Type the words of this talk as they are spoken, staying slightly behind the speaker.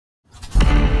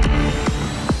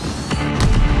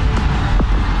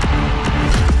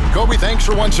Toby, thanks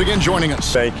for once again joining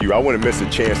us. Thank you. I wouldn't miss a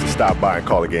chance to stop by and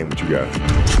call a game with you guys.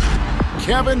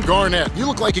 Kevin Garnett, you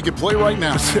look like you could play right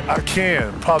now. I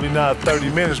can. Probably not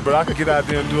 30 minutes, but I could get out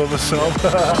there and do a little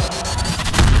something.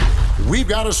 We've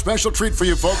got a special treat for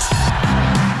you folks.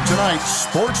 Tonight,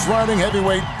 sports writing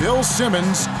heavyweight Bill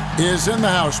Simmons is in the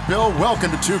house. Bill,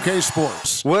 welcome to 2K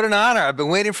Sports. What an honor. I've been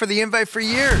waiting for the invite for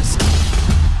years.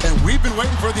 And we've been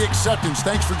waiting for the acceptance.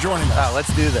 Thanks for joining us. Oh,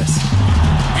 let's do this.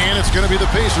 And it's going to be the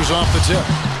Pacers off the tip.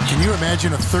 Can you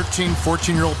imagine a 13,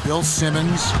 14-year-old Bill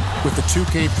Simmons with the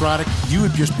 2K product? You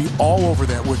would just be all over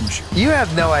that, wouldn't you? You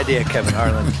have no idea, Kevin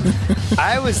Harlan.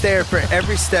 I was there for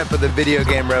every step of the video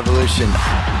game revolution.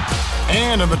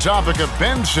 And on the topic of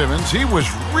Ben Simmons, he was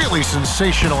really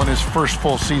sensational in his first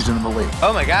full season in the league.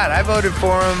 Oh, my God. I voted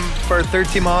for him for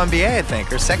third-team All-NBA, I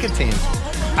think, or second team.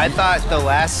 I thought the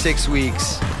last 6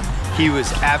 weeks, he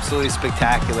was absolutely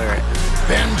spectacular.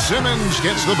 Ben Simmons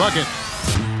gets the bucket.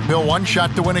 Bill, one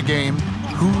shot to win a game.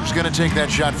 Who's going to take that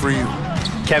shot for you?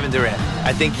 Kevin Durant.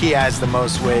 I think he has the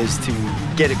most ways to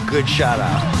get a good shot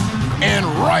out. And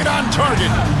right on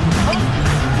target.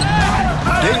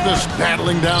 Davis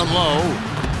battling down low.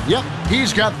 Yep,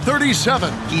 he's got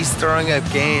 37. He's throwing up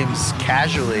games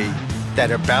casually that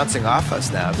are bouncing off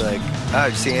us now. They're like, oh,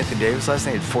 did you see Anthony Davis last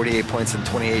night? He had 48 points and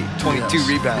 22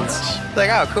 rebounds. Yes. Like,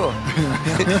 oh, cool.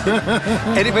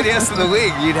 Anybody else in the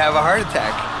league, you'd have a heart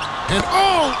attack. And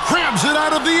crabs it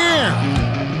out of the air.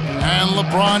 And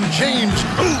LeBron James,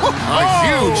 a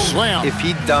huge slam. If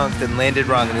he dunked and landed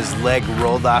wrong and his leg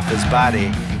rolled off his body,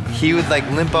 he would like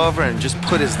limp over and just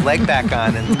put his leg back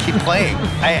on and keep playing.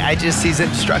 He's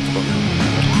indestructible.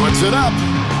 Puts it up,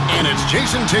 and it's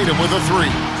Jason Tatum with a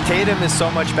three. Tatum is so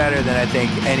much better than I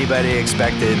think anybody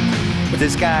expected.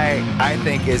 This guy, I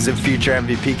think, is a future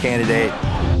MVP candidate.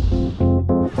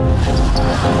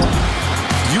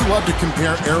 You love to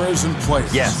compare eras and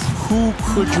players. Yes. Who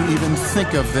could you even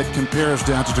think of that compares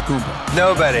down to Antetokounmpo?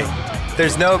 Nobody.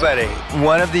 There's nobody.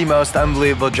 One of the most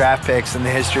unbelievable draft picks in the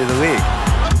history of the league.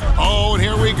 Oh, and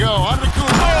here we go.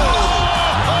 Antetokounmpo.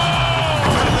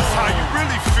 This is how you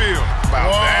really feel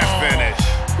about that.